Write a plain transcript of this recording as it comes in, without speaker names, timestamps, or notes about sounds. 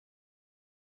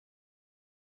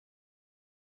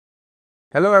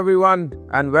Hello everyone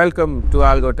and welcome to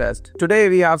AlgoTest. Today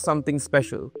we have something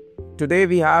special. Today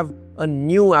we have a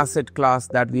new asset class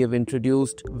that we have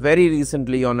introduced very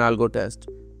recently on AlgoTest.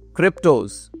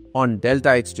 Cryptos on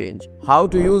Delta Exchange. How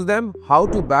to use them, how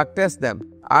to backtest them.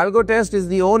 AlgoTest is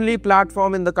the only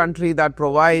platform in the country that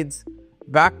provides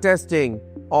backtesting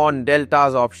on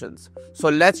Delta's options. So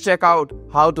let's check out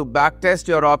how to backtest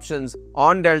your options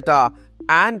on Delta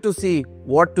and to see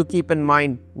what to keep in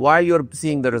mind while you're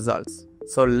seeing the results.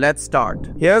 So let's start.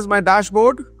 Here's my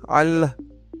dashboard. I'll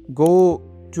go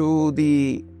to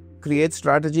the Create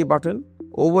Strategy button.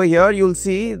 Over here, you'll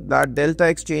see that Delta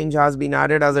Exchange has been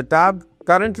added as a tab.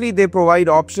 Currently, they provide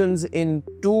options in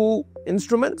two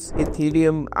instruments,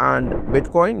 Ethereum and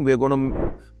Bitcoin. We're going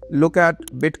to look at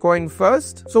Bitcoin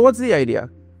first. So what's the idea?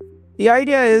 The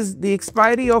idea is the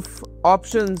expiry of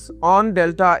options on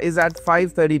Delta is at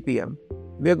 5:30 p.m.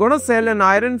 We're going to sell an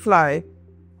iron fly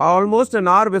almost an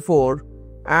hour before,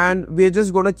 and we're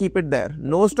just going to keep it there.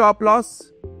 No stop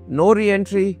loss, no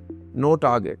re-entry, no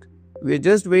target. We're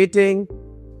just waiting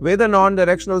with a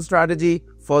non-directional strategy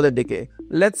for the decay.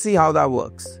 Let's see how that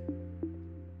works.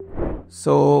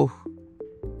 So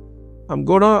I'm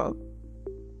going to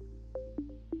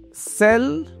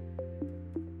sell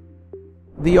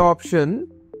the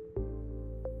option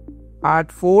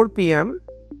at 4 p.m.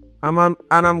 and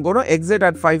I'm going to exit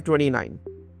at 5:29,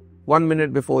 1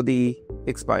 minute before the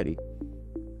expiry.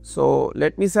 So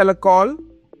let me sell a call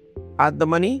at the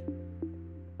money,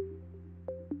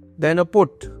 then a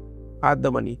put at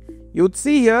the money. You'd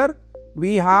see here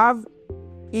we have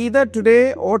either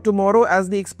today or tomorrow as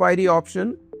the expiry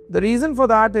option. The reason for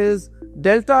that is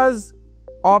Delta's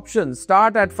options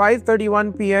start at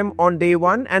 5:31 p.m. on day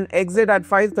 1 and exit at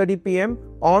 5:30 p.m.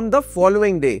 on the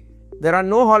following day. There are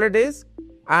no holidays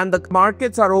and the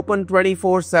markets are open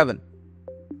 24/7.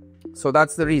 So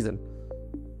that's the reason.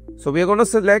 So we're going to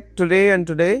select today and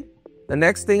today. The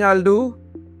next thing I'll do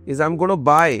is I'm going to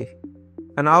buy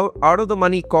an out of the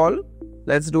money call.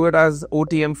 Let's do it as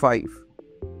OTM 5.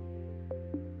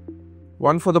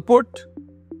 One for the put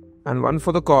and one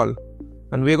for the call.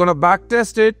 And we're going to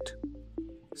backtest it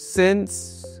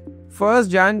since 1st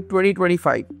Jan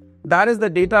 2025. That is the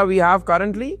data we have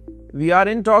currently. We are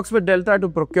in talks with Delta to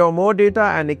procure more data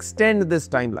and extend this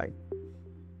timeline.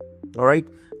 All right.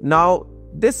 Now,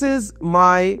 this is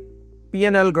my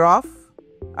P&L graph,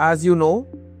 as you know,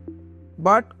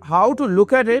 but how to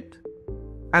look at it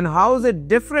and how is it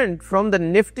different from the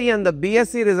Nifty and the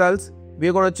BSE results,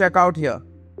 we're going to check out here.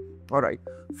 All right.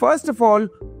 First of all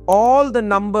the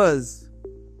numbers,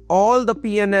 all the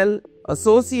P&L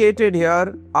associated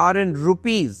here are in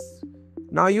rupees.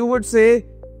 Now, you would say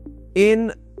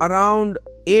in around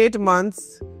 8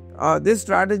 months, this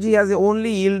strategy has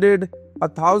only yielded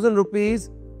 1,000 rupees.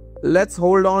 Let's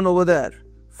hold on over there.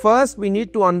 First, we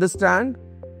need to understand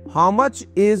how much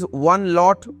is one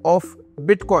lot of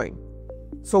Bitcoin.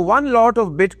 So one lot of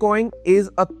Bitcoin is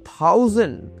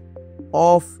 1,000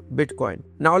 of Bitcoin.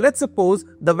 Now let's suppose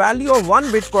the value of one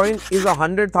Bitcoin is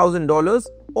 $100,000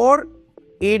 or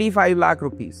 85 lakh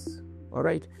rupees. All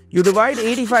right. You divide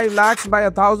 85 lakhs by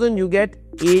 1,000, you get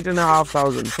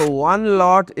 8,500. So one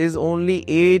lot is only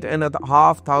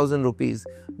 8,500 rupees.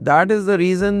 That is the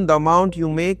reason the amount you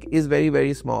make is very,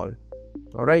 very small.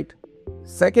 All right.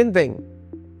 Second thing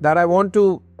that I want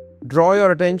to draw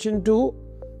your attention to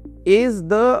is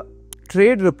the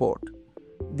trade report.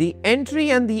 The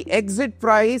entry and the exit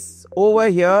price over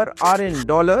here are in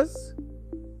dollars,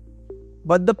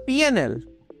 but the P&L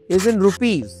is in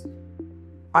rupees.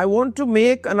 I want to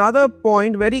make another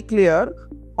point very clear.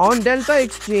 On Delta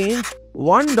Exchange,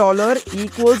 $1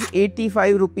 equals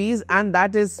 85 rupees and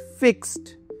that is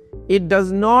fixed. It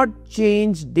does not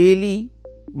change daily,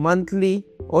 monthly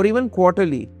or even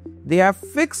quarterly. They have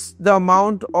fixed the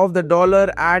amount of the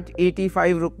dollar at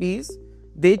 85 rupees.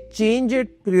 They change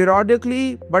it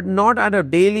periodically but not at a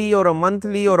daily or a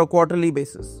monthly or a quarterly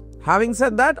basis. Having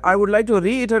said that, I would like to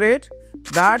reiterate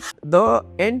that the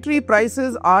entry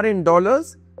prices are in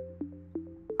dollars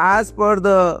as per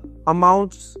the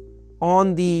amounts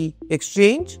on the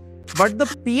exchange, but the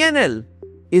P&L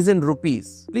is in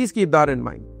rupees. Please keep that in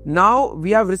mind. Now,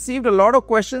 we have received a lot of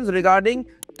questions regarding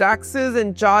taxes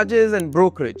and charges and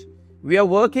brokerage. We are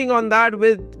working on that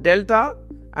with Delta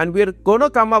and we're going to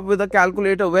come up with a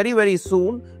calculator very, very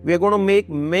soon. We're going to make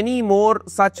many more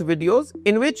such videos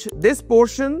in which this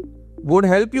portion would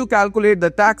help you calculate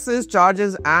the taxes,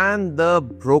 charges and the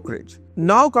brokerage.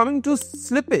 Now coming to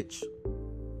slippage.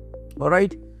 All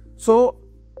right. So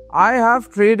I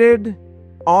have traded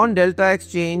on Delta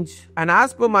Exchange and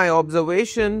as per my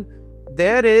observation,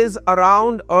 there is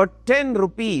around a 10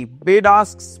 rupee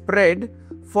bid-ask spread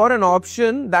for an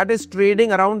option that is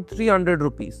trading around 300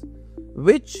 rupees,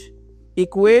 which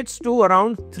equates to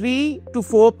around 3 to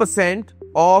 4%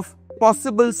 of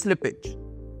possible slippage.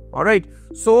 Alright,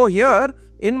 so here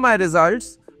in my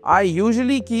results, I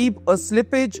usually keep a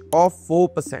slippage of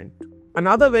 4%.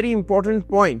 Another very important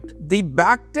point, the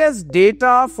backtest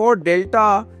data for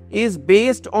Delta is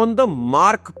based on the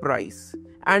mark price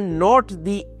and not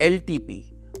the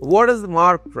LTP. What is the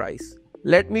mark price?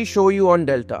 Let me show you on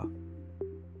Delta.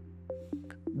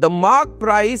 The mark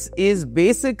price is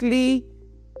basically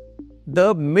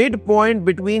the midpoint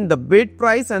between the bid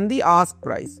price and the ask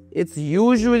price. It's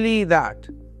usually that.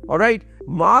 Alright,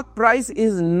 mark price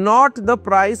is not the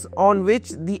price on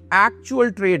which the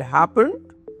actual trade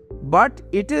happened, but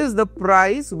it is the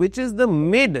price which is the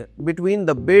mid between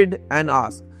the bid and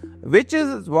ask, which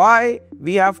is why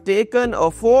we have taken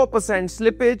a 4%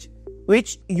 slippage,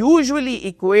 which usually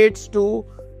equates to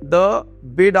the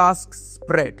bid-ask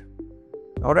spread.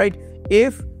 Alright,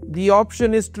 if the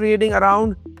option is trading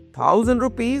around 1000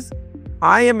 rupees,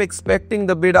 I am expecting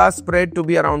the bid-ask spread to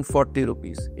be around 40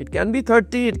 rupees. It can be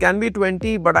 30, it can be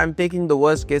 20, but I'm taking the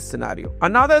worst case scenario.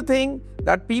 Another thing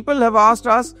that people have asked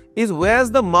us is, where's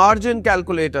the margin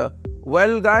calculator?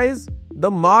 Well guys,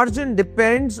 the margin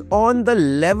depends on the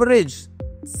leverage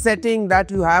setting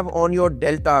that you have on your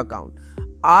Delta account.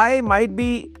 I might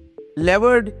be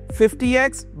levered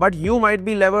 50x, but you might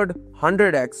be levered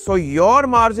 100x. So your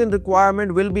margin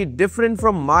requirement will be different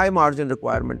from my margin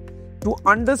requirement. To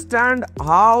understand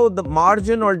how the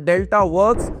margin or Delta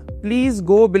works, please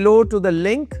go below to the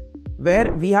link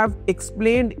where we have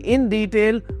explained in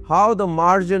detail how the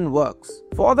margin works.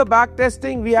 For the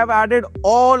backtesting, we have added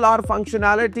all our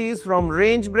functionalities from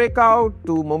range breakout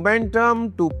to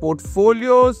momentum to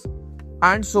portfolios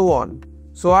and so on.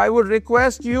 So I would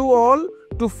request you all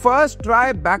to first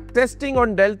try backtesting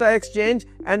on Delta Exchange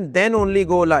and then only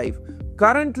go live.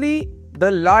 Currently, the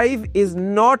live is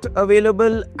not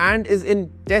available and is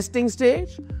in testing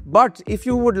stage. But if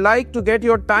you would like to get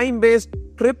your time-based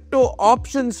crypto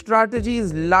option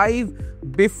strategies live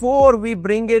before we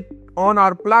bring it on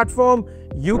our platform,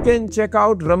 you can check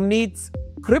out Ramneet's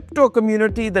crypto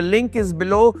community. The link is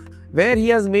below, where he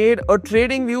has made a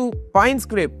TradingView Pine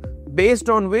script based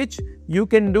on which you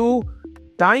can do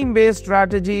time-based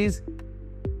strategies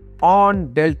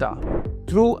on Delta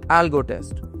through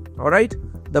AlgoTest. Alright?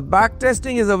 The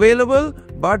backtesting is available,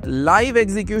 but live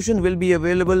execution will be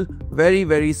available very,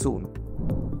 very soon.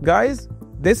 Guys,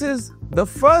 this is the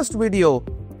first video,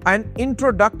 an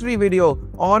introductory video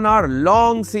on our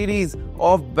long series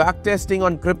of backtesting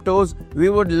on cryptos. We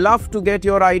would love to get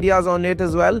your ideas on it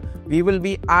as well. We will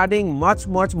be adding much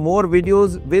more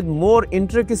videos with more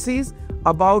intricacies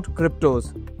about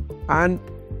cryptos. And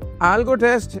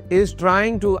AlgoTest is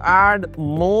trying to add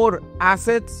more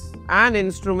assets and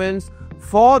instruments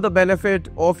for the benefit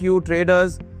of you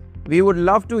traders. We would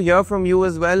love to hear from you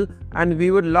as well, and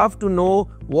we would love to know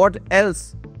what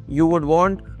else you would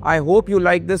want. I hope you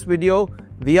like this video.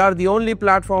 We are the only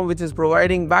platform which is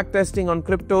providing backtesting on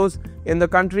cryptos in the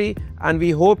country, and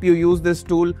we hope you use this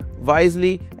tool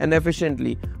wisely and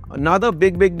efficiently. Another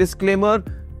big disclaimer,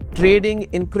 trading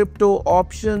in crypto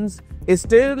options is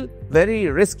still very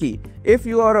risky. If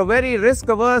you are a very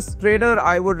risk-averse trader,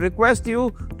 I would request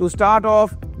you to start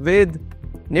off with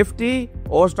Nifty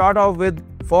or start off with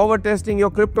forward testing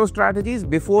your crypto strategies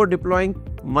before deploying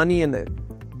money in it.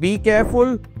 Be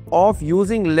careful of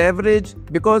using leverage,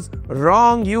 because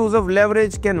wrong use of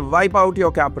leverage can wipe out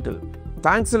your capital.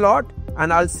 Thanks a lot,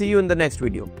 and I'll see you in the next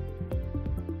video.